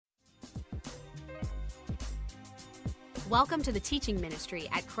Welcome to the teaching ministry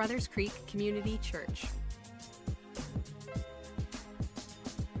at Crothers Creek Community Church.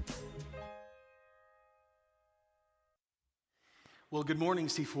 Well, good morning,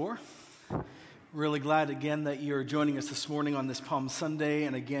 C4. Really glad again that you're joining us this morning on this Palm Sunday.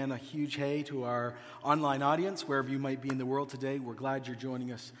 And again, a huge hey to our online audience, wherever you might be in the world today. We're glad you're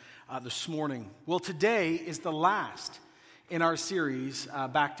joining us this morning. Well, today is the last in our series,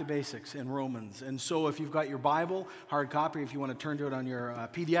 Back to Basics in Romans. And so if you've got your Bible, hard copy, if you want to turn to it on your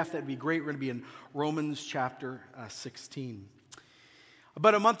PDF, that'd be great. We're going to be in Romans chapter 16.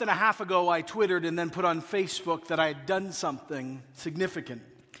 About a month and a half ago, I twittered and then put on Facebook that I had done something significant.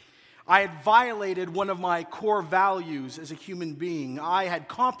 I had violated one of my core values as a human being. I had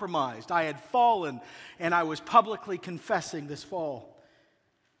compromised, I had fallen, and I was publicly confessing this fall.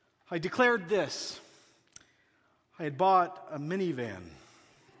 I declared this: I had bought a minivan.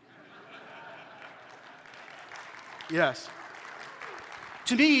 Yes.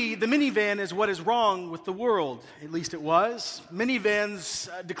 To me, the minivan is what is wrong with the world. At least it was. Minivans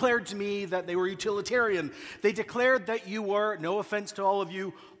declared to me that they were utilitarian. They declared that you were, no offense to all of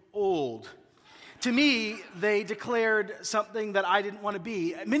you, old. To me, they declared something that I didn't want to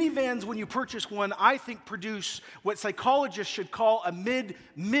be. Minivans, when you purchase one, I think produce what psychologists should call a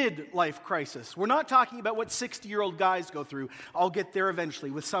mid-life crisis. We're not talking about what 60-year-old guys go through. I'll get there eventually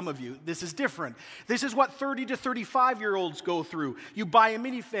with some of you. This is different. This is what 30 to 35-year-olds go through. You buy a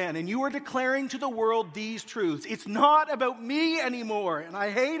minivan, and you are declaring to the world these truths. It's not about me anymore, and I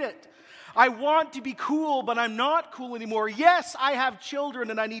hate it. I want to be cool, but I'm not cool anymore. Yes, I have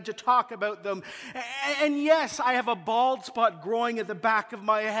children and I need to talk about them. And yes, I have a bald spot growing at the back of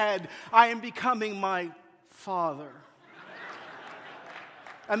my head. I am becoming my father.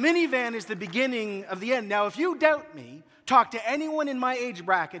 A minivan is the beginning of the end. Now, if you doubt me, talk to anyone in my age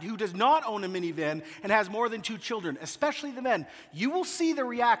bracket who does not own a minivan and has more than 2 children, especially the men. You will see the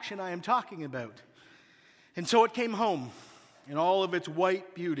reaction I am talking about. And so it came home in all of its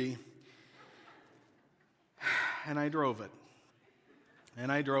white beauty. And I drove it.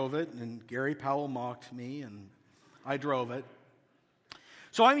 And Gary Powell mocked me, and I drove it.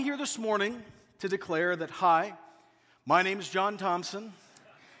 So I'm here this morning to declare that, hi, my name is John Thompson.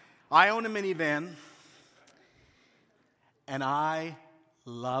 I own a minivan, and I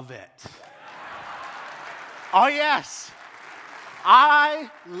love it. Oh, yes, I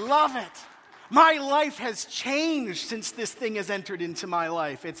love it. My life has changed since this thing has entered into my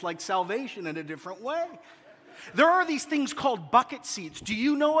life. It's like salvation in a different way. There are these things called bucket seats. Do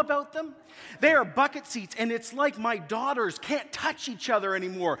you know about them? They are bucket seats, and it's like my daughters can't touch each other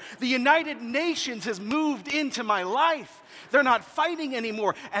anymore. The United Nations has moved into my life. They're not fighting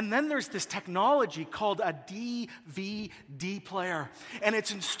anymore. And then there's this technology called a DVD player, and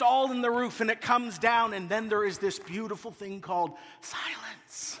it's installed in the roof, and it comes down, and then there is this beautiful thing called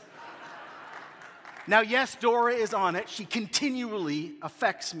silence. Now, yes, Dora is on it. She continually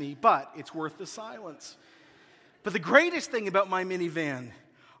affects me, but it's worth the silence. But the greatest thing about my minivan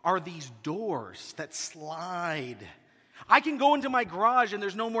are these doors that slide. I can go into my garage and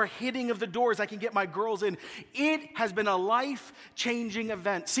there's no more hitting of the doors. I can get my girls in. It has been a life-changing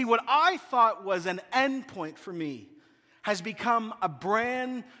event. See, what I thought was an end point for me has become a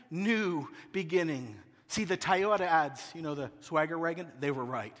brand new beginning. See, the Toyota ads, you know, the Swagger wagon, they were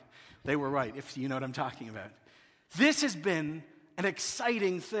right. They were right, if you know what I'm talking about. This has been an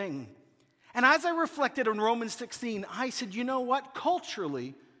exciting thing. And as I reflected on Romans 16, I said, you know what?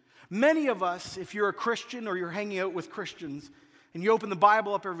 Culturally, many of us, if you're a Christian or you're hanging out with Christians, and you open the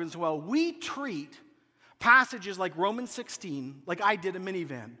Bible up every once in a while, we treat passages like Romans 16 like I did a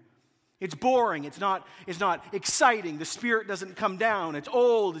minivan. It's boring. It's not exciting. The Spirit doesn't come down. It's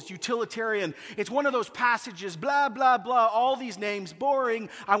old. It's utilitarian. It's one of those passages, blah, blah, blah, all these names, boring.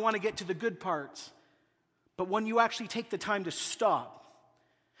 I want to get to the good parts. But when you actually take the time to stop,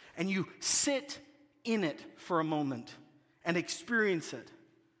 and you sit in it for a moment and experience it,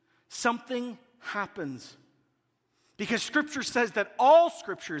 something happens. Because Scripture says that all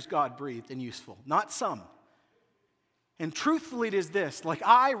Scripture is God-breathed and useful, not some. And truthfully, it is this. Like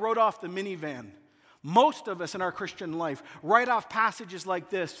I wrote off the minivan. Most of us in our Christian life write off passages like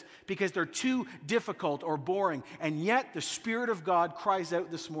this because they're too difficult or boring. And yet the Spirit of God cries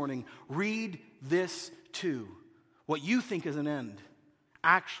out this morning, read this too. What you think is an end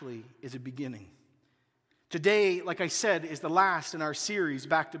actually is a beginning. Today, like I said, is the last in our series,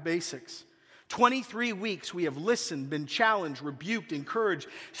 Back to Basics. 23 weeks we have listened, been challenged, rebuked, encouraged,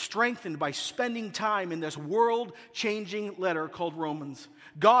 strengthened by spending time in this world-changing letter called Romans.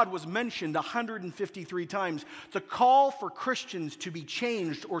 God was mentioned 153 times. The call for Christians to be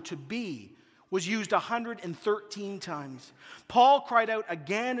changed or to be was used 113 times. Paul cried out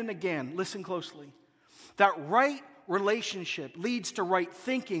again and again, listen closely, that right relationship leads to right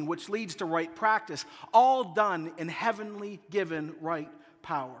thinking, which leads to right practice, all done in heavenly given right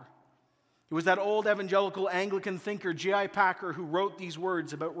power. It was that old evangelical Anglican thinker, J.I. Packer, who wrote these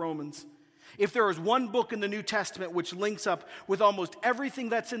words about Romans. If there is one book in the New Testament which links up with almost everything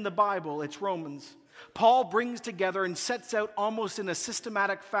that's in the Bible, it's Romans. Paul brings together and sets out almost in a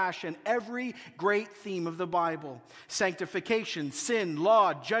systematic fashion every great theme of the Bible. Sanctification, sin,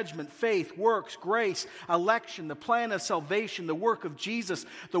 law, judgment, faith, works, grace, election, the plan of salvation, the work of Jesus,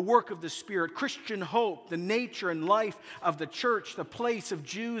 the work of the Spirit, Christian hope, the nature and life of the church, the place of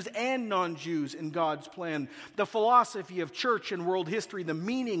Jews and non-Jews in God's plan, the philosophy of church and world history, the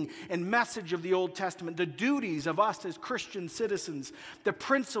meaning and message of the Old Testament, the duties of us as Christian citizens, the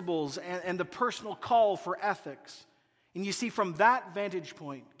principles and the personal call for ethics. And you see, from that vantage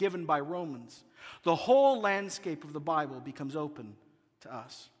point given by Romans, the whole landscape of the Bible becomes open to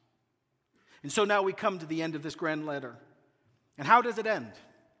us. And so now we come to the end of this grand letter. And how does it end?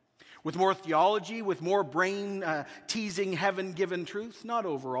 With more theology, with more brain-teasing, heaven-given truths? Not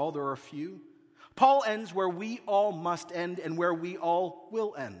overall, there are a few. Paul ends where we all must end and where we all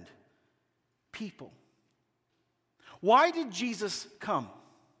will end. People. Why did Jesus come?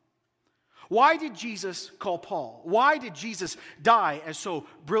 Why did Jesus call Paul? Why did Jesus die, as so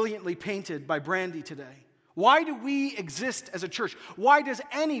brilliantly painted by Brandy today? Why do we exist as a church? Why does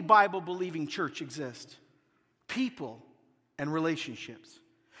any Bible-believing church exist? People and relationships.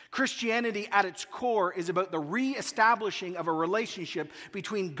 Christianity at its core is about the reestablishing of a relationship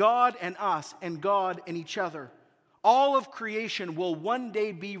between God and us and God and each other. All of creation will one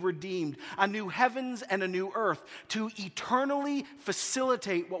day be redeemed, a new heavens and a new earth, to eternally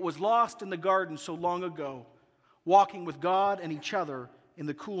facilitate what was lost in the garden so long ago, walking with God and each other in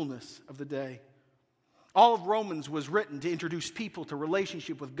the coolness of the day. All of Romans was written to introduce people to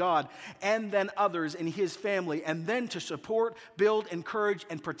relationship with God and then others in his family, and then to support, build, encourage,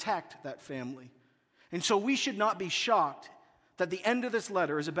 and protect that family. And so we should not be shocked that the end of this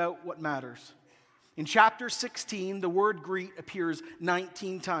letter is about what matters. In chapter 16, the word greet appears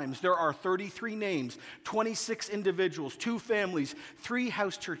 19 times. There are 33 names, 26 individuals, 2 families, 3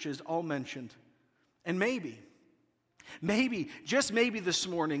 house churches all mentioned. And maybe, just maybe this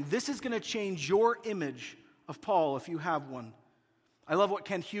morning, this is going to change your image of Paul if you have one. I love what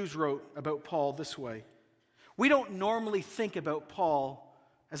Kent Hughes wrote about Paul this way. We don't normally think about Paul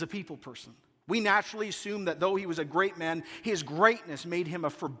as a people person. We naturally assume that though he was a great man, his greatness made him a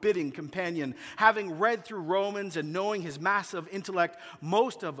forbidding companion. Having read through Romans and knowing his massive intellect,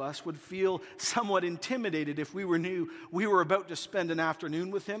 most of us would feel somewhat intimidated if we knew we were about to spend an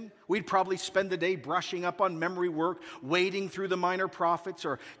afternoon with him. We'd probably spend the day brushing up on memory work, wading through the minor prophets,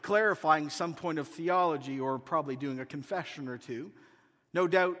 or clarifying some point of theology, or probably doing a confession or two. No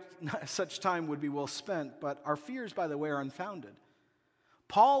doubt such time would be well spent, but our fears, by the way, are unfounded.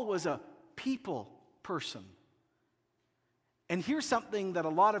 Paul was a people person. And here's something that a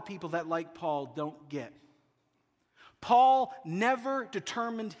lot of people that like Paul don't get. Paul never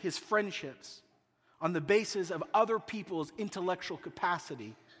determined his friendships on the basis of other people's intellectual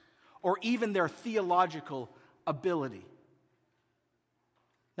capacity or even their theological ability.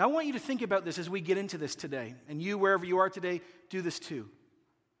 Now, I want you to think about this as we get into this today. And you, wherever you are today, do this too.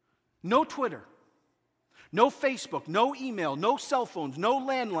 No Twitter. No Facebook, no email, no cell phones, no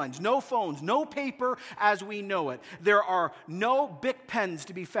landlines, no phones, no paper as we know it. There are no Bic pens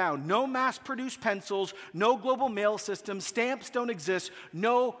to be found, no mass-produced pencils, no global mail system, stamps don't exist,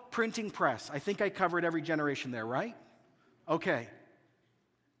 no printing press. I think I covered every generation there, right? Okay.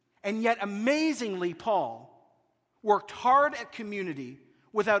 And yet, amazingly, Paul worked hard at community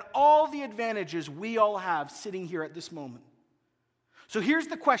without all the advantages we all have sitting here at this moment. So here's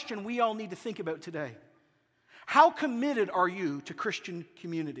the question we all need to think about today. How committed are you to Christian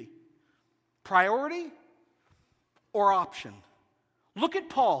community? Priority or option? Look at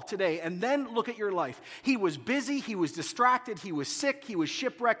Paul today and then look at your life. He was busy, he was distracted, he was sick, he was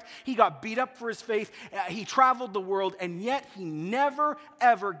shipwrecked, he got beat up for his faith, he traveled the world, and yet he never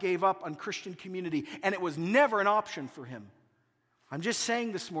ever gave up on Christian community, and it was never an option for him. I'm just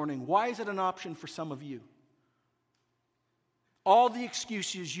saying this morning, why is it an option for some of you? All the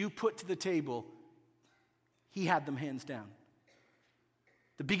excuses you put to the table, he had them hands down.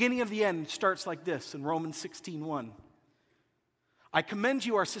 The beginning of the end starts like this in Romans 16:1. I commend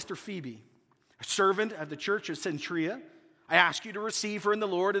you our sister Phoebe, a servant of the church of Cenchrea. I ask you to receive her in the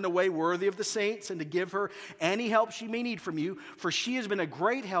Lord in a way worthy of the saints and to give her any help she may need from you, for she has been a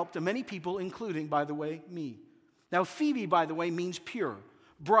great help to many people, including, by the way, me. Now, Phoebe, by the way, means pure,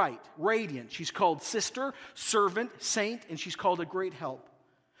 bright, radiant. She's called sister, servant, saint, and she's called a great help.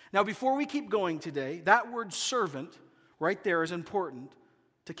 Now, before we keep going today, that word servant right there is important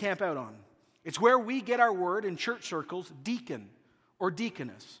to camp out on. It's where we get our word in church circles, deacon or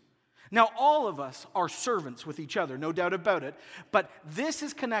deaconess. Now, all of us are servants with each other, no doubt about it, but this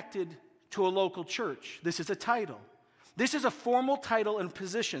is connected to a local church. This is a title. This is a formal title and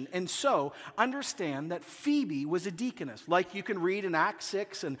position, and so understand that Phoebe was a deaconess, like you can read in Acts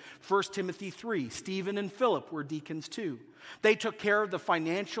 6 and 1 Timothy 3. Stephen and Philip were deacons too. They took care of the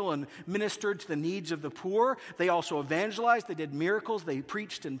financial and ministered to the needs of the poor. They also evangelized, they did miracles, they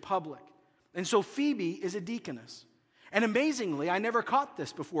preached in public. And so Phoebe is a deaconess. And amazingly, I never caught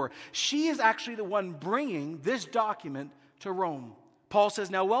this before, she is actually the one bringing this document to Rome. Paul says,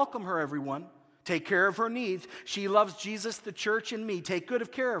 now welcome her, everyone. Take care of her needs. She loves Jesus, the church, and me. Take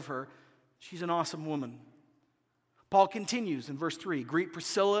good care of her. She's an awesome woman. Paul continues in verse 3, greet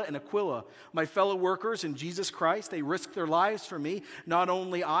Priscilla and Aquila, my fellow workers in Jesus Christ. They risked their lives for me. Not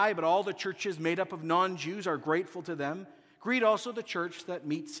only I, but all the churches made up of non-Jews are grateful to them. Greet also the church that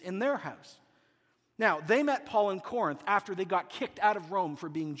meets in their house. Now, they met Paul in Corinth after they got kicked out of Rome for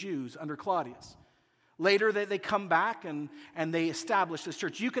being Jews under Claudius. Later, they come back and they establish this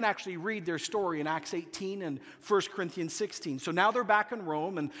church. You can actually read their story in Acts 18 and 1 Corinthians 16. So now they're back in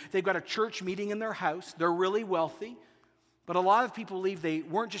Rome, and they've got a church meeting in their house. They're really wealthy. But a lot of people believe they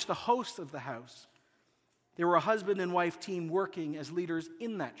weren't just the hosts of the house. They were a husband and wife team working as leaders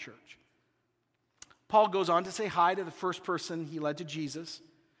in that church. Paul goes on to say hi to the first person he led to Jesus,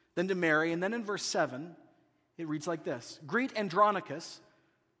 then to Mary, and then in verse 7, it reads like this. Greet Andronicus.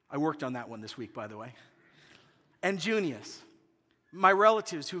 I worked on that one this week, by the way. And Junius, my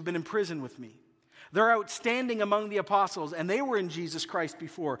relatives who have been in prison with me. They're outstanding among the apostles, and they were in Jesus Christ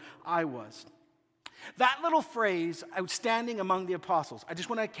before I was. That little phrase, outstanding among the apostles, I just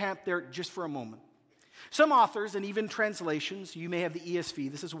want to camp there just for a moment. Some authors, and even translations, you may have the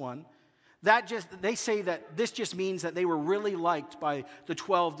ESV, this is one, they say that this just means that they were really liked by the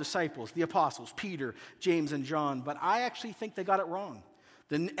 12 disciples, the apostles, Peter, James, and John, but I actually think they got it wrong.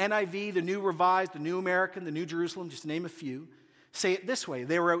 The NIV, the New Revised, the New American, the New Jerusalem, just to name a few, say it this way.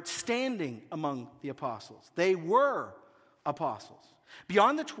 They were outstanding among the apostles. They were apostles.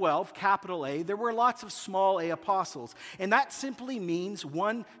 Beyond the 12, capital A, there were lots of small a apostles. And that simply means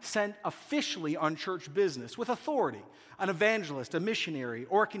one sent officially on church business with authority, an evangelist, a missionary,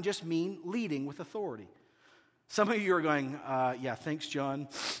 or it can just mean leading with authority. Some of you are going, yeah, thanks, John.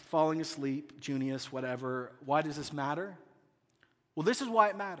 Falling asleep, Junius, whatever. Why does this matter? Well, this is why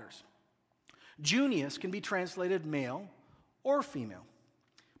it matters. Junius can be translated male or female.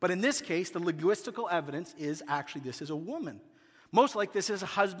 But in this case, the linguistical evidence is actually this is a woman. Most like this is a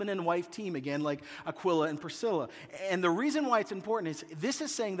husband and wife team, again, like Aquila and Priscilla. And the reason why it's important is this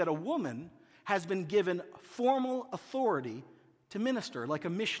is saying that a woman has been given formal authority to minister, like a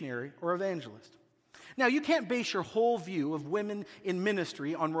missionary or evangelist. Now, you can't base your whole view of women in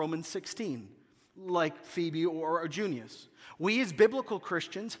ministry on Romans 16, like Phoebe or Junius. We as biblical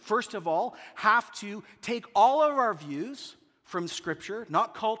Christians, first of all, have to take all of our views from Scripture,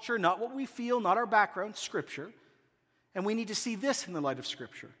 not culture, not what we feel, not our background, Scripture. And we need to see this in the light of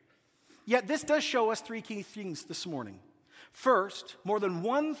Scripture. Yet this does show us three key things this morning. First, more than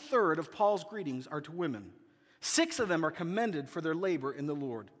 1/3 of Paul's greetings are to women. 6 of them are commended for their labor in the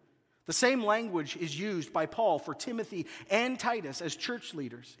Lord. The same language is used by Paul for Timothy and Titus as church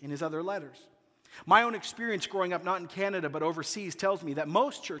leaders in his other letters. My own experience growing up, not in Canada but overseas, tells me that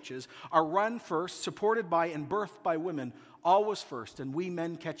most churches are run first, supported by, and birthed by women, always first, and we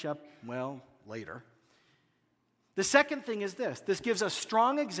men catch up, well, later. The second thing is this. This gives us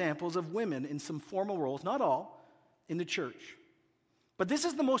strong examples of women in some formal roles, not all, in the church. But this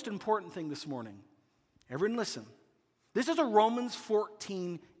is the most important thing this morning. Everyone listen. This is a Romans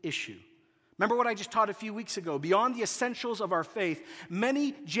 14 issue. Remember what I just taught a few weeks ago. Beyond the essentials of our faith,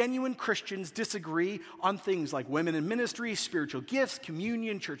 many genuine Christians disagree on things like women in ministry, spiritual gifts,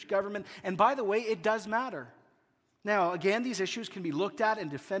 communion, church government. And by the way, it does matter. Now, again, these issues can be looked at and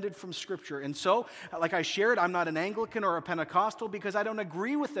defended from Scripture. And so, like I shared, I'm not an Anglican or a Pentecostal because I don't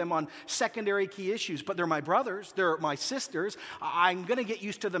agree with them on secondary key issues. But they're my brothers. They're my sisters. I'm going to get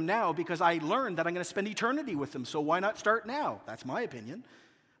used to them now because I learned that I'm going to spend eternity with them. So why not start now? That's my opinion.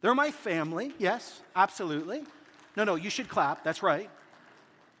 They're my family. Yes, absolutely. No, you should clap. That's right.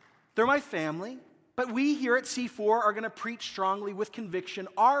 They're my family. But we here at C4 are going to preach strongly with conviction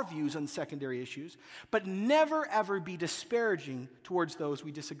our views on secondary issues, but never ever be disparaging towards those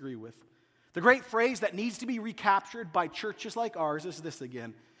we disagree with. The great phrase that needs to be recaptured by churches like ours is this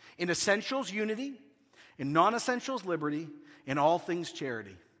again. In essentials, unity. In non-essentials, liberty. In all things,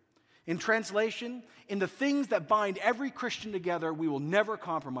 charity. In translation, in the things that bind every Christian together, we will never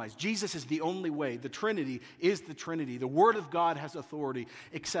compromise. Jesus is the only way. The Trinity is the Trinity. The Word of God has authority,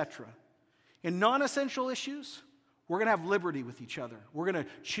 etc. In non-essential issues, we're going to have liberty with each other. We're going to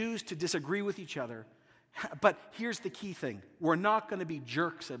choose to disagree with each other. But here's the key thing. We're not going to be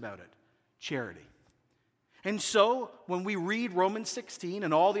jerks about it. Charity. And so, when we read Romans 16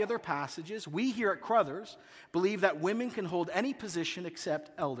 and all the other passages, we here at Crothers believe that women can hold any position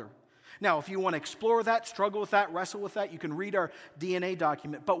except elder. Now, if you want to explore that, struggle with that, wrestle with that, you can read our DNA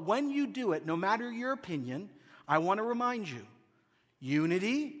document. But when you do it, no matter your opinion, I want to remind you,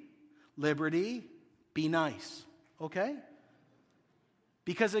 unity, liberty, be nice. Okay?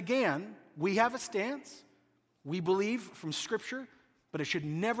 Because again, we have a stance, we believe from Scripture, but it should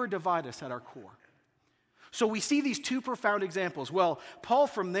never divide us at our core. So we see these two profound examples. Well, Paul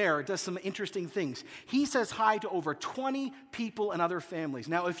from there does some interesting things. He says hi to over 20 people and other families.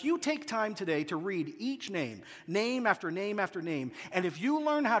 Now, if you take time today to read each name, name after name after name, and if you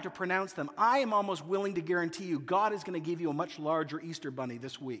learn how to pronounce them, I am almost willing to guarantee you God is going to give you a much larger Easter bunny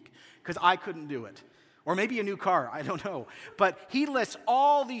this week, because I couldn't do it. Or maybe a new car, I don't know. But he lists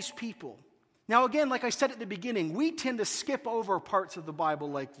all these people. Now again, like I said at the beginning, we tend to skip over parts of the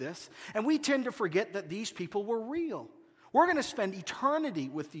Bible like this, and we tend to forget that these people were real. We're going to spend eternity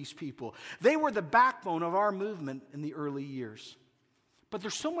with these people. They were the backbone of our movement in the early years. But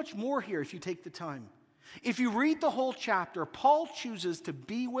there's so much more here if you take the time. If you read the whole chapter, Paul chooses to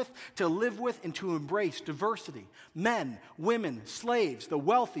be with, to live with, and to embrace diversity. Men, women, slaves, the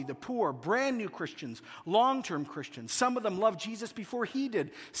wealthy, the poor, brand new Christians, long-term Christians. Some of them loved Jesus before he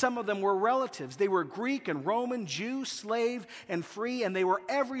did. Some of them were relatives. They were Greek and Roman, Jew, slave, and free, and they were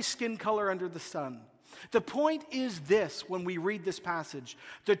every skin color under the sun. The point is this when we read this passage.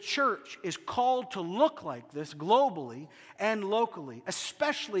 The church is called to look like this globally and locally,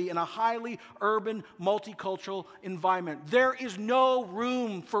 especially in a highly urban, multicultural environment. There is no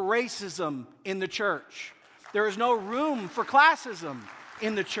room for racism in the church. There is no room for classism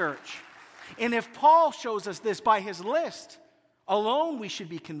in the church. And if Paul shows us this by his list alone, we should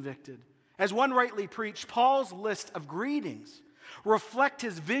be convicted. As one rightly preached, Paul's list of greetings reflect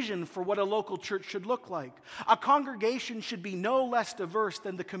his vision for what a local church should look like. A congregation should be no less diverse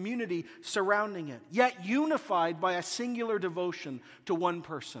than the community surrounding it, yet unified by a singular devotion to one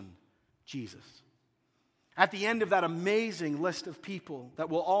person, Jesus. At the end of that amazing list of people that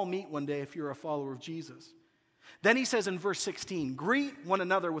we'll all meet one day if you're a follower of Jesus. Then he says in verse 16, greet one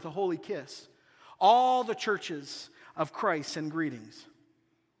another with a holy kiss. All the churches of Christ send greetings.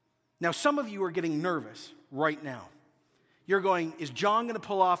 Now some of you are getting nervous right now. You're going, is John going to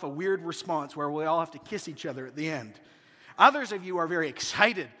pull off a weird response where we all have to kiss each other at the end? Others of you are very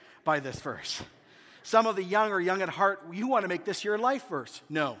excited by this verse. Some of the young or young at heart, you want to make this your life verse.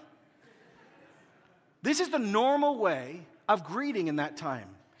 No. This is the normal way of greeting in that time.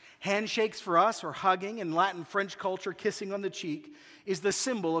 Handshakes for us, or hugging, in Latin French culture, kissing on the cheek, is the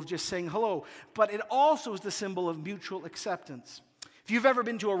symbol of just saying hello. But it also is the symbol of mutual acceptance. If you've ever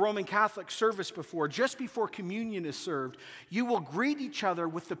been to a Roman Catholic service before, just before communion is served, you will greet each other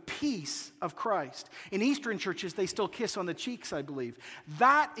with the peace of Christ. In Eastern churches, they still kiss on the cheeks, I believe.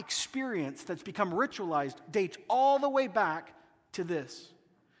 That experience that's become ritualized dates all the way back to this.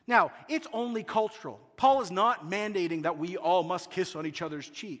 Now, it's only cultural. Paul is not mandating that we all must kiss on each other's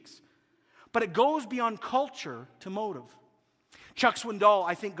cheeks. But it goes beyond culture to motive. Chuck Swindoll,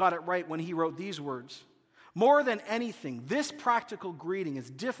 I think, got it right when he wrote these words. More than anything, this practical greeting is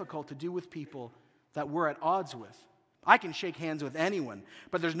difficult to do with people that we're at odds with. I can shake hands with anyone,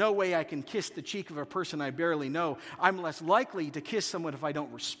 but there's no way I can kiss the cheek of a person I barely know. I'm less likely to kiss someone if I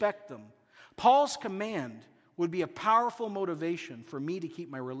don't respect them. Paul's command would be a powerful motivation for me to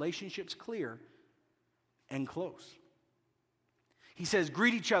keep my relationships clear and close. He says,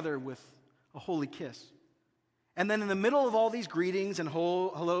 greet each other with a holy kiss. And then in the middle of all these greetings and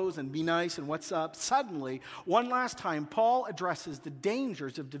hellos and be nice and what's up, suddenly, one last time, Paul addresses the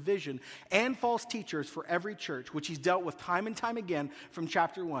dangers of division and false teachers for every church, which he's dealt with time and time again from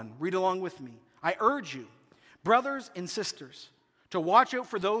chapter 1. Read along with me. I urge you, brothers and sisters, to watch out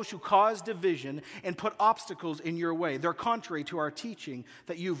for those who cause division and put obstacles in your way. They're contrary to our teaching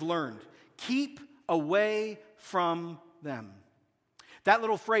that you've learned. Keep away from them. That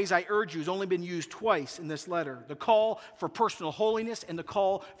little phrase, I urge you, has only been used twice in this letter. The call for personal holiness and the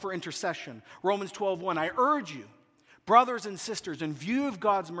call for intercession. Romans 12:1, I urge you, brothers and sisters, in view of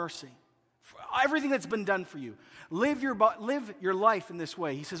God's mercy, for everything that's been done for you, live your life in this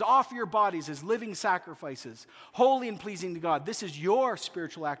way. He says, offer your bodies as living sacrifices, holy and pleasing to God. This is your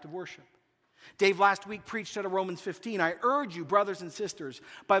spiritual act of worship. Dave last week preached out of Romans 15. I urge you, brothers and sisters,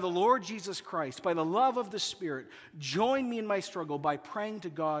 by the Lord Jesus Christ, by the love of the Spirit, join me in my struggle by praying to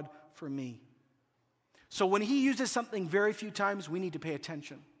God for me. So when he uses something very few times, we need to pay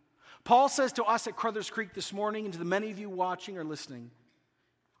attention. Paul says to us at Crothers Creek this morning, and to the many of you watching or listening,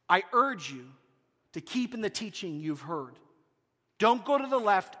 I urge you to keep in the teaching you've heard. Don't go to the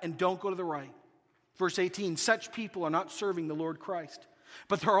left and don't go to the right. Verse 18, such people are not serving the Lord Christ,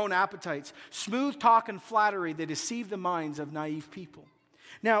 but their own appetites. Smooth talk and flattery, they deceive the minds of naive people.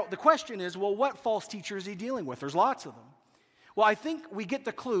 Now, the question is, well, what false teacher is he dealing with? There's lots of them. Well, I think we get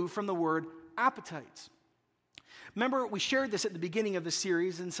the clue from the word appetites. Remember, we shared this at the beginning of the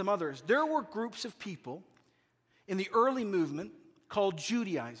series and some others. There were groups of people in the early movement called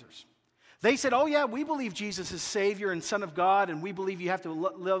Judaizers. They said, oh yeah, we believe Jesus is Savior and Son of God, and we believe you have to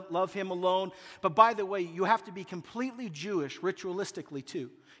love him alone. But by the way, you have to be completely Jewish ritualistically too.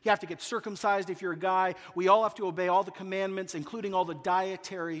 You have to get circumcised if you're a guy. We all have to obey all the commandments, including all the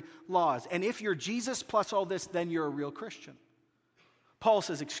dietary laws. And if you're Jesus plus all this, then you're a real Christian. Paul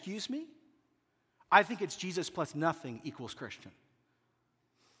says, excuse me? I think it's Jesus plus nothing equals Christian.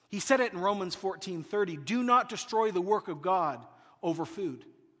 He said it in Romans 14:30, do not destroy the work of God over food.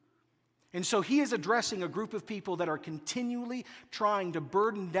 And so he is addressing a group of people that are continually trying to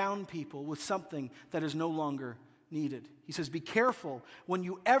burden down people with something that is no longer needed. He says, be careful when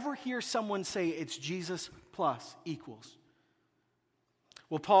you ever hear someone say it's Jesus plus equals.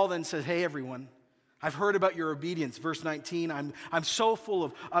 Well, Paul then says, hey everyone, I've heard about your obedience. Verse 19, I'm so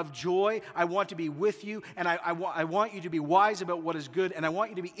full of joy. I want to be with you, and I want you to be wise about what is good, and I want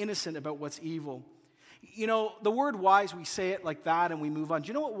you to be innocent about what's evil. You know, the word wise, we say it like that and we move on. Do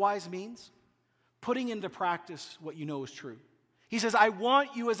you know what wise means? Putting into practice what you know is true. He says, I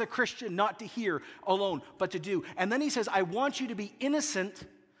want you as a Christian not to hear alone, but to do. And then he says, I want you to be innocent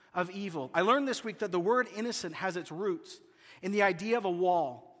of evil. I learned this week that the word innocent has its roots in the idea of a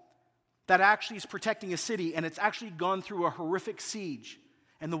wall that actually is protecting a city, and it's actually gone through a horrific siege,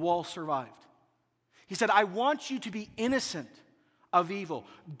 and the wall survived. He said, I want you to be innocent of evil.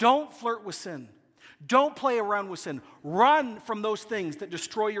 Don't flirt with sin. Don't play around with sin. Run from those things that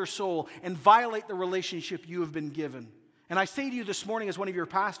destroy your soul and violate the relationship you have been given. And I say to you this morning as one of your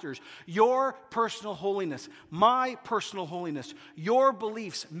pastors, your personal holiness, my personal holiness, your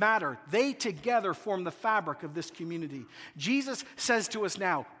beliefs matter. They together form the fabric of this community. Jesus says to us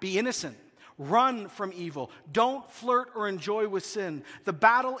now, be innocent. Run from evil. Don't flirt or enjoy with sin. The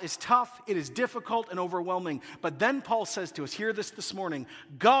battle is tough, it is difficult and overwhelming. But then Paul says to us, hear this morning,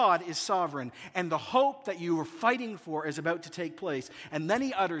 God is sovereign, and the hope that you are fighting for is about to take place. And then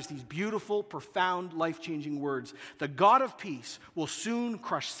he utters these beautiful, profound, life-changing words. The God of peace will soon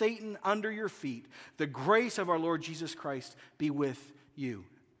crush Satan under your feet. The grace of our Lord Jesus Christ be with you.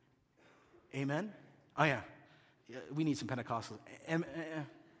 Amen? Oh yeah, we need some Pentecostals.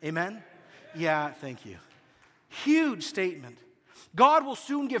 Amen? Yeah, thank you. Huge statement. God will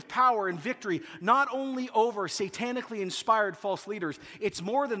soon give power and victory not only over satanically inspired false leaders, it's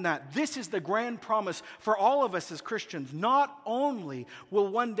more than that. This is the grand promise for all of us as Christians. Not only will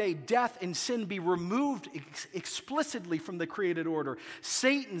one day death and sin be removed explicitly from the created order,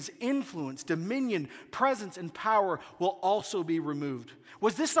 Satan's influence, dominion, presence, and power will also be removed.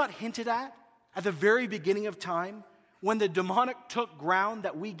 Was this not hinted at the very beginning of time when the demonic took ground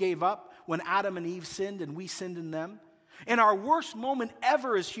that we gave up? When Adam and Eve sinned and we sinned in them. In our worst moment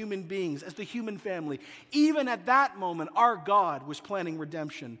ever as human beings, as the human family, even at that moment, our God was planning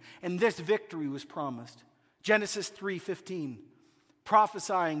redemption, and this victory was promised. Genesis 3:15,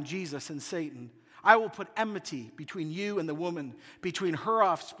 prophesying Jesus and Satan. I will put enmity between you and the woman, between her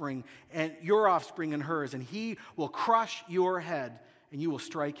offspring and your offspring and hers, and he will crush your head, and you will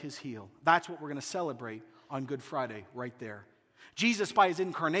strike his heel. That's what we're going to celebrate on Good Friday, right there. Jesus, by his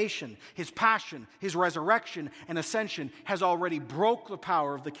incarnation, his passion, his resurrection, and ascension, has already broke the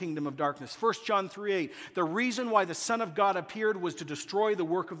power of the kingdom of darkness. 1 John 3:8, the reason why the Son of God appeared was to destroy the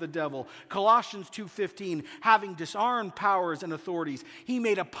work of the devil. Colossians 2:15, having disarmed powers and authorities, he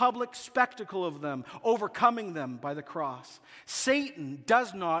made a public spectacle of them, overcoming them by the cross. Satan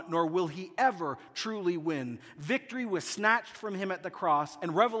does not, nor will he ever truly win. Victory was snatched from him at the cross,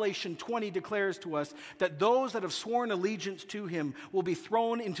 and Revelation 20 declares to us that those that have sworn allegiance to him will be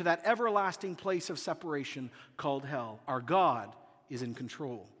thrown into that everlasting place of separation called hell. Our God is in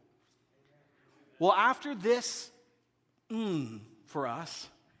control. Well, after this, for us,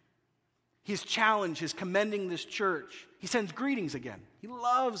 his challenge, his commending this church, he sends greetings again. He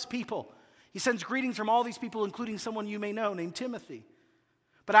loves people. He sends greetings from all these people, including someone you may know named Timothy.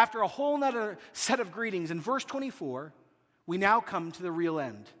 But after a whole other set of greetings, in verse 24, we now come to the real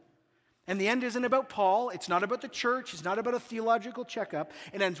end. And the end isn't about Paul. It's not about the church. It's not about a theological checkup.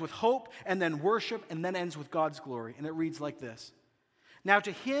 It ends with hope and then worship and then ends with God's glory. And it reads like this. Now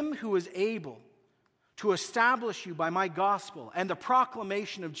to him who is able to establish you by my gospel and the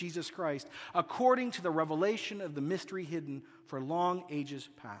proclamation of Jesus Christ, according to the revelation of the mystery hidden for long ages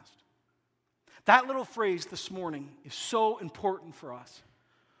past. That little phrase this morning is so important for us.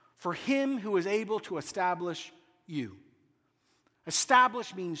 For him who is able to establish you.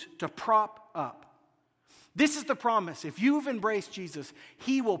 Establish means to prop up. This is the promise. If you've embraced Jesus,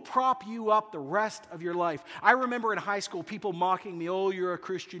 he will prop you up the rest of your life. I remember in high school people mocking me, oh, you're a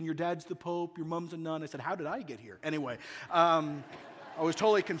Christian, your dad's the Pope, your mom's a nun. I said, how did I get here? Anyway, I was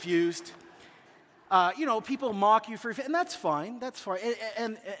totally confused. People mock you for, and that's fine, that's fine.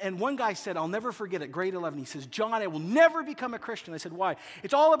 And one guy said, I'll never forget it, grade 11, he says, John, I will never become a Christian. I said, why?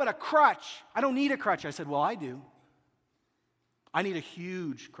 It's all about a crutch. I don't need a crutch. I said, well, I do. I need a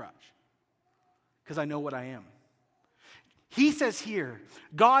huge crutch because I know what I am. He says here,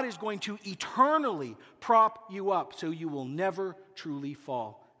 God is going to eternally prop you up so you will never truly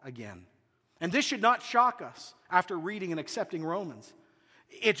fall again. And this should not shock us after reading and accepting Romans.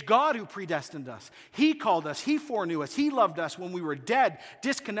 It's God who predestined us. He called us. He foreknew us. He loved us when we were dead,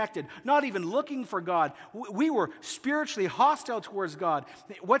 disconnected, not even looking for God. We were spiritually hostile towards God.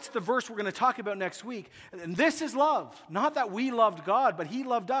 What's the verse we're going to talk about next week? And this is love. Not that we loved God, but he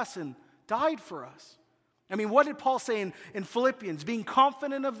loved us and died for us. I mean, what did Paul say in Philippians? Being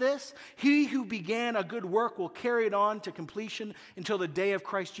confident of this, he who began a good work will carry it on to completion until the day of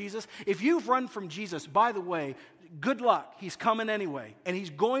Christ Jesus. If you've run from Jesus, by the way, good luck. He's coming anyway. And he's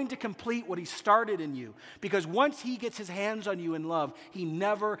going to complete what he started in you. Because once he gets his hands on you in love, he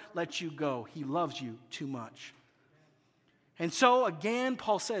never lets you go. He loves you too much. And so again,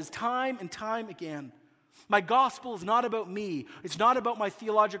 Paul says time and time again, my gospel is not about me. It's not about my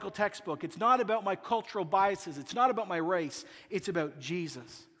theological textbook. It's not about my cultural biases. It's not about my race. It's about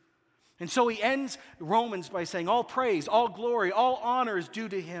Jesus. And so he ends Romans by saying, all praise, all glory, all honor is due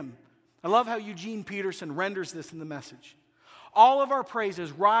to him. I love how Eugene Peterson renders this in the Message. All of our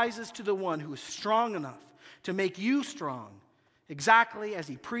praises rises to the one who is strong enough to make you strong, exactly as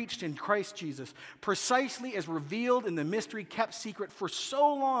he preached in Christ Jesus, precisely as revealed in the mystery kept secret for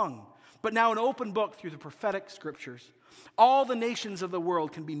so long, but now an open book through the prophetic scriptures. All the nations of the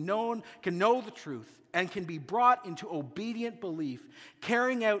world can know the truth, and can be brought into obedient belief,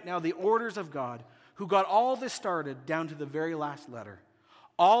 carrying out now the orders of God, who got all this started down to the very last letter.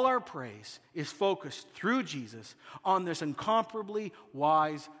 All our praise is focused through Jesus on this incomparably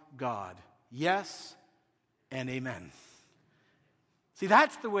wise God. Yes and amen. See,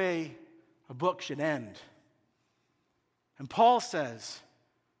 that's the way a book should end. And Paul says,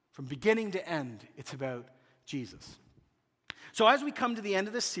 from beginning to end, it's about Jesus. So as we come to the end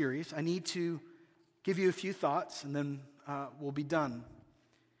of this series, I need to give you a few thoughts, and then we'll be done.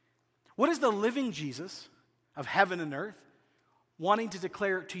 What is the living Jesus of heaven and earth wanting to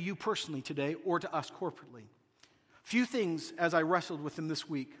declare to you personally today or to us corporately? Few things as I wrestled with them this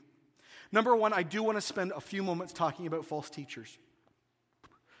week. Number one, I do want to spend a few moments talking about false teachers.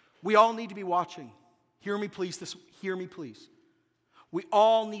 We all need to be watching. Hear me, please. Hear me, please. We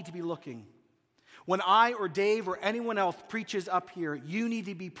all need to be looking. When I or Dave or anyone else preaches up here, you need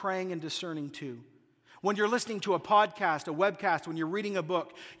to be praying and discerning too. When you're listening to a podcast, a webcast, when you're reading a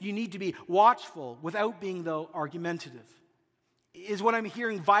book, you need to be watchful without being, though, argumentative. Is what I'm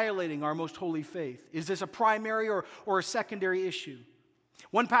hearing violating our most holy faith? Is this a primary or a secondary issue?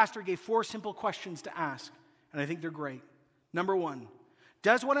 One pastor gave 4 simple questions to ask, and I think they're great. Number 1,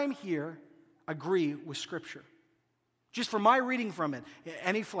 does what I'm hearing agree with Scripture? Just from my reading from it,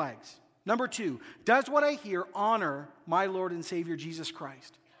 any flags? Number 2, does what I hear honor my Lord and Savior Jesus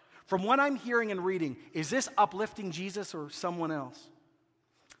Christ? From what I'm hearing and reading, is this uplifting Jesus or someone else?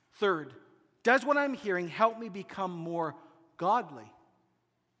 Third, does what I'm hearing help me become more godly?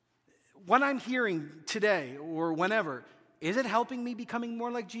 What I'm hearing today or whenever, is it helping me becoming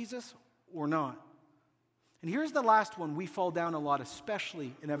more like Jesus or not? And here's the last one we fall down a lot,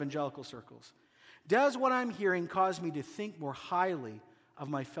 especially in evangelical circles. Does what I'm hearing cause me to think more highly of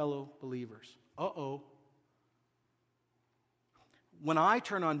my fellow believers? Uh-oh. When I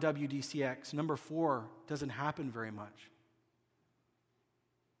turn on WDCX, number 4 doesn't happen very much.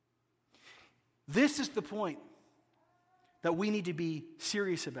 This is the point that we need to be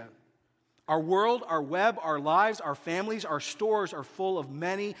serious about. Our world, our web, our lives, our families, our stores are full of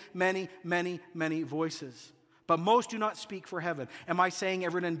many, many, many, many voices. But most do not speak for heaven. Am I saying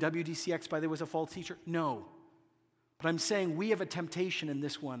everyone in WDCX, by the way, was a false teacher? No. But I'm saying we have a temptation in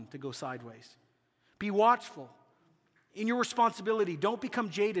this one to go sideways. Be watchful. In your responsibility, don't become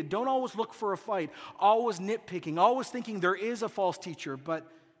jaded. Don't always look for a fight, always nitpicking, always thinking there is a false teacher, but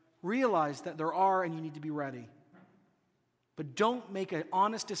realize that there are and you need to be ready. But don't make an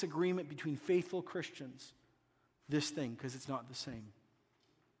honest disagreement between faithful Christians this thing, because it's not the same.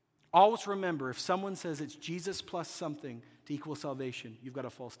 Always remember, if someone says it's Jesus plus something to equal salvation, you've got a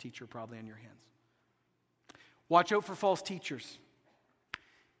false teacher probably on your hands. Watch out for false teachers.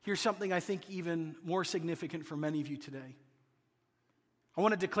 Here's something I think even more significant for many of you today. I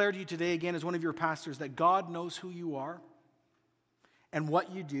want to declare to you today again as one of your pastors that God knows who you are and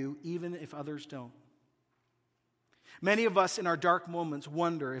what you do, even if others don't. Many of us in our dark moments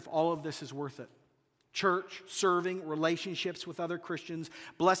wonder if all of this is worth it. Church, serving, relationships with other Christians,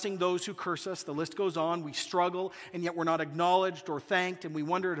 blessing those who curse us, the list goes on. We struggle, and yet we're not acknowledged or thanked, and we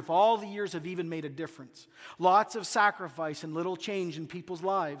wonder if all the years have even made a difference. Lots of sacrifice and little change in people's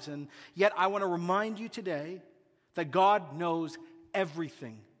lives, and yet I want to remind you today that God knows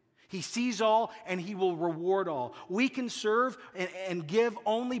everything. He sees all, and He will reward all. We can serve and give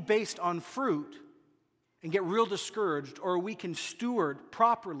only based on fruit, and get real discouraged, or we can steward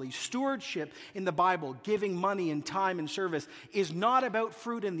properly. Stewardship in the Bible, giving money and time and service, is not about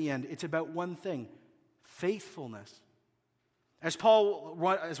fruit in the end. It's about one thing: faithfulness. As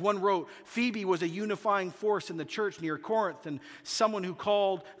one wrote, Phoebe was a unifying force in the church near Corinth, and someone who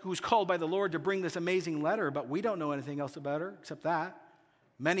was called by the Lord to bring this amazing letter, but we don't know anything else about her except that.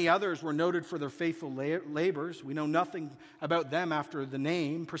 Many others were noted for their faithful labors. We know nothing about them after the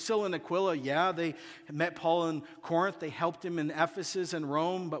name. Priscilla and Aquila, they met Paul in Corinth. They helped him in Ephesus and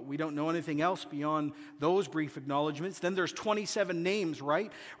Rome, but we don't know anything else beyond those brief acknowledgments. Then there's 27 names,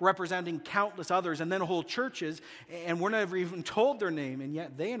 right, representing countless others, and then whole churches, and we're never even told their name, and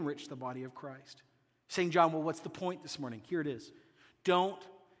yet they enrich the body of Christ. St. John, well, what's the point this morning? Here it is. Don't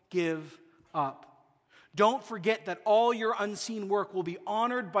give up. Don't forget that all your unseen work will be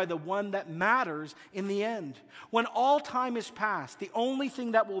honored by the one that matters in the end. When all time is past, the only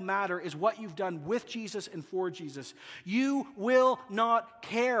thing that will matter is what you've done with Jesus and for Jesus. You will not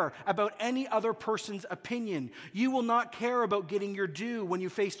care about any other person's opinion. You will not care about getting your due when you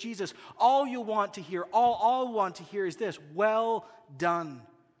face Jesus. All you want to hear, all want to hear is this: well done.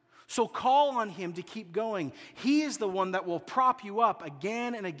 So call on Him to keep going. He is the one that will prop you up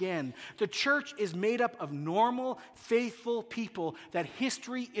again and again. The church is made up of normal, faithful people that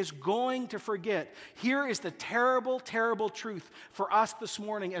history is going to forget. Here is the terrible, terrible truth for us this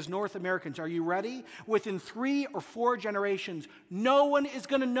morning as North Americans. Are you ready? Within 3 or 4 generations, no one is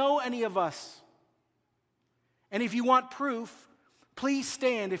going to know any of us. And if you want proof, please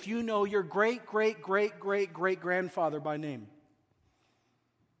stand if you know your great-great-great-great-great-grandfather by name.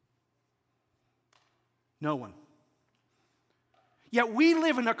 No one. Yet we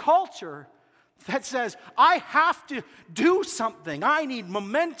live in a culture that says, I have to do something. I need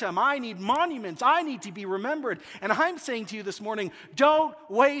momentum. I need monuments. I need to be remembered. And I'm saying to you this morning, don't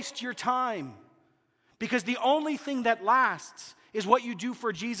waste your time. Because the only thing that lasts is what you do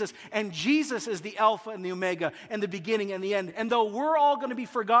for Jesus. And Jesus is the Alpha and the Omega and the beginning and the end. And though we're all going to be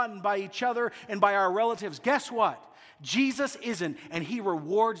forgotten by each other and by our relatives, guess what? Jesus isn't, and He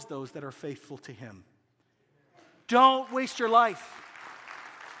rewards those that are faithful to Him. Don't waste your life.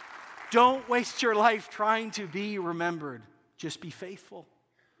 Don't waste your life trying to be remembered. Just be faithful.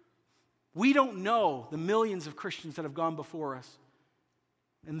 We don't know the millions of Christians that have gone before us.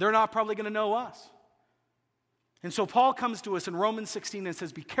 And they're not probably going to know us. And so Paul comes to us in Romans 16 and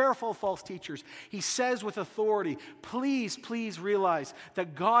says, be careful of false teachers. He says with authority, please, please realize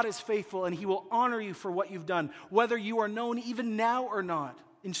that God is faithful and He will honor you for what you've done, whether you are known even now or not,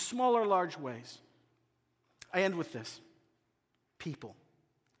 in small or large ways. I end with this. People.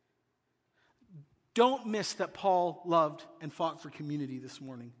 Don't miss that Paul loved and fought for community this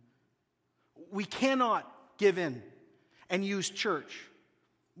morning. We cannot give in and use church.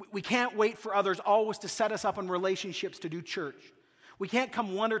 We can't wait for others always to set us up in relationships to do church. We can't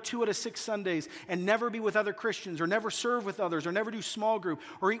come 1 or 2 out of 6 Sundays and never be with other Christians or never serve with others or never do small group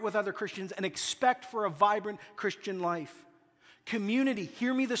or eat with other Christians and expect for a vibrant Christian life. Community,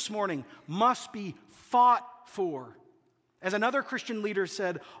 hear me this morning, must be fought for. As another Christian leader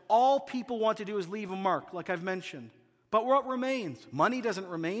said, all people want to do is leave a mark, like I've mentioned. But what remains? Money doesn't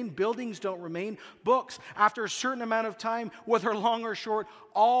remain. Buildings don't remain. Books, after a certain amount of time, whether long or short,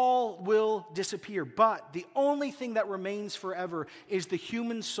 all will disappear. But the only thing that remains forever is the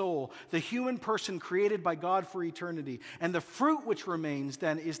human soul, the human person created by God for eternity. And the fruit which remains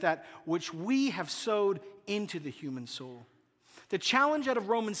then is that which we have sowed into the human soul. The challenge out of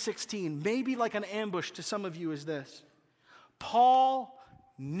Romans 16, maybe like an ambush to some of you, is this. Paul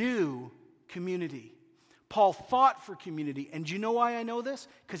knew community. Paul fought for community. And do you know why I know this?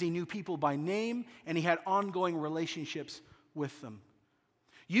 Because he knew people by name and he had ongoing relationships with them.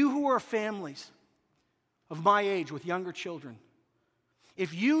 You who are families of my age with younger children,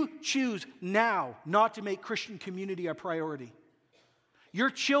 if you choose now not to make Christian community a priority, your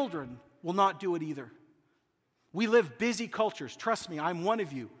children will not do it either. We live busy cultures. Trust me, I'm one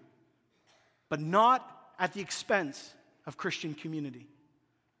of you. But not at the expense of Christian community.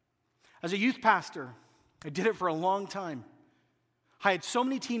 As a youth pastor, I did it for a long time. I had so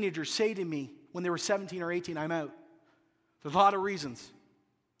many teenagers say to me when they were 17 or 18, I'm out. There's a lot of reasons.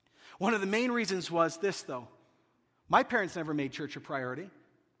 One of the main reasons was this, though. My parents never made church a priority,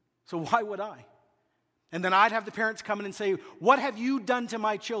 so why would I? And then I'd have the parents come in and say, what have you done to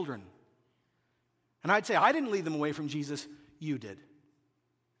my children? And I'd say, I didn't lead them away from Jesus, you did.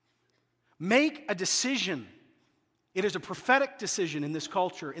 Make a decision. It is a prophetic decision in this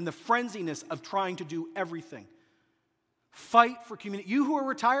culture, in the frenziness of trying to do everything. Fight for community. You who are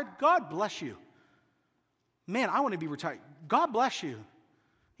retired, God bless you. Man, I want to be retired. God bless you.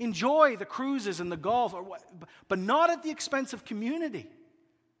 Enjoy the cruises and the golf, but not at the expense of community.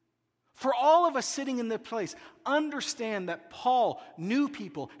 For all of us sitting in this place, understand that Paul knew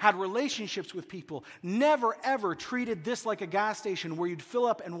people, had relationships with people, never ever treated this like a gas station where you'd fill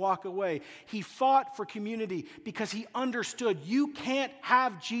up and walk away. He fought for community because he understood you can't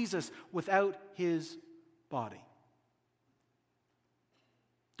have Jesus without his body.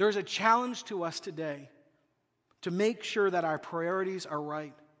 There's a challenge to us today to make sure that our priorities are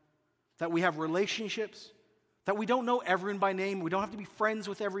right, that we have relationships, that we don't know everyone by name, we don't have to be friends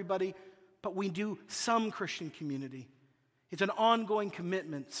with everybody, but we do some Christian community. It's an ongoing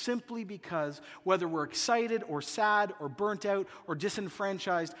commitment simply because whether we're excited or sad or burnt out or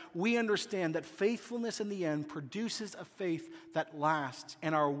disenfranchised, we understand that faithfulness in the end produces a faith that lasts.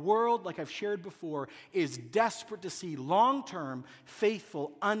 And our world, like I've shared before, is desperate to see long-term,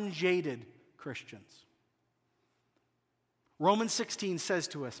 faithful, unjaded Christians. Romans 16 says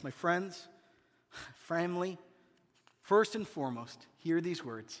to us, my friends, family, first and foremost, hear these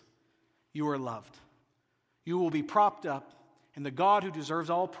words. You are loved. You will be propped up, and the God who deserves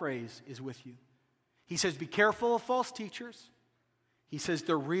all praise is with you. He says, be careful of false teachers. He says,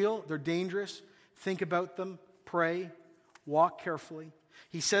 they're real, they're dangerous. Think about them, pray, walk carefully.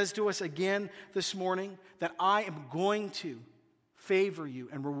 He says to us again this morning that I am going to favor you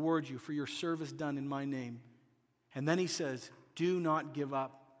and reward you for your service done in my name. And then he says, do not give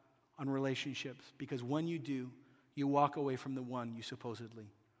up on relationships, because when you do, you walk away from the one you supposedly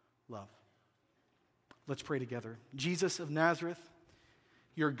love. Let's pray together. Jesus of Nazareth,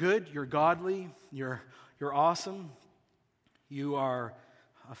 you're good, you're godly, you're awesome, you are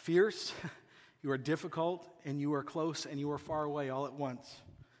fierce, you are difficult, and you are close, and you are far away all at once.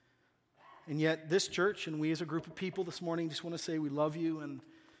 And yet this church and we as a group of people this morning just want to say we love you and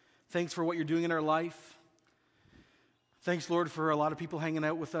thanks for what you're doing in our life. Thanks, Lord, for a lot of people hanging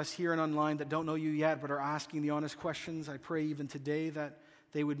out with us here and online that don't know you yet but are asking the honest questions. I pray even today that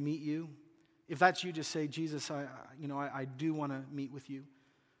they would meet you. If that's you, just say, Jesus, I do want to meet with you.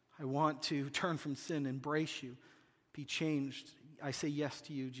 I want to turn from sin, embrace you, be changed. I say yes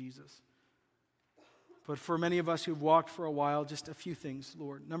to you, Jesus. But for many of us who've walked for a while, just a few things,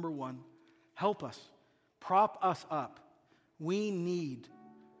 Lord. Number one, help us. Prop us up. We need,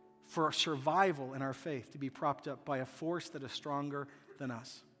 for our survival in our faith, to be propped up by a force that is stronger than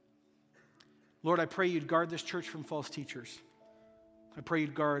us. Lord, I pray you'd guard this church from false teachers. I pray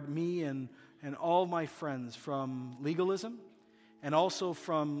you'd guard me and all my friends from legalism and also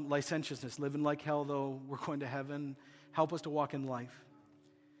from licentiousness, living like hell though we're going to heaven. Help us to walk in life.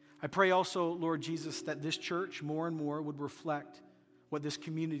 I pray also, Lord Jesus, that this church more and more would reflect what this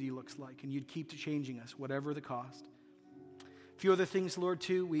community looks like, and you'd keep changing us, whatever the cost. A few other things, Lord,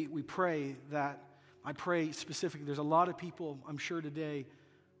 too. We pray that, I pray specifically, there's a lot of people, I'm sure today,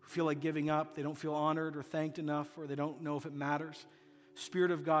 who feel like giving up. They don't feel honored or thanked enough, or they don't know if it matters.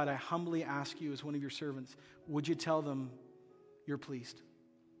 Spirit of God, I humbly ask you as one of your servants, would you tell them you're pleased?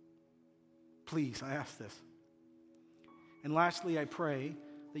 Please, I ask this. And lastly, I pray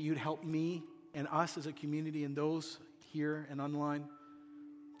that you'd help me and us as a community and those here and online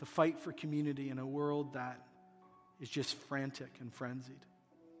to fight for community in a world that is just frantic and frenzied.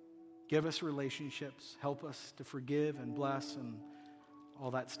 Give us relationships. Help us to forgive and bless and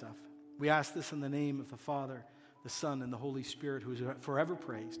all that stuff. We ask this in the name of the Father, the Son, and the Holy Spirit, who is forever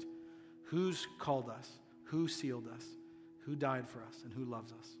praised, who's called us, who sealed us, who died for us, and who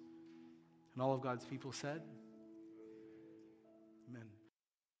loves us. And all of God's people said, Amen.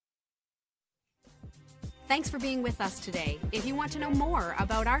 Thanks for being with us today. If you want to know more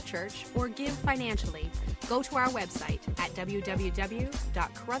about our church or give financially, go to our website at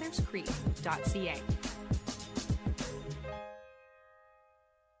www.carutherscreek.ca.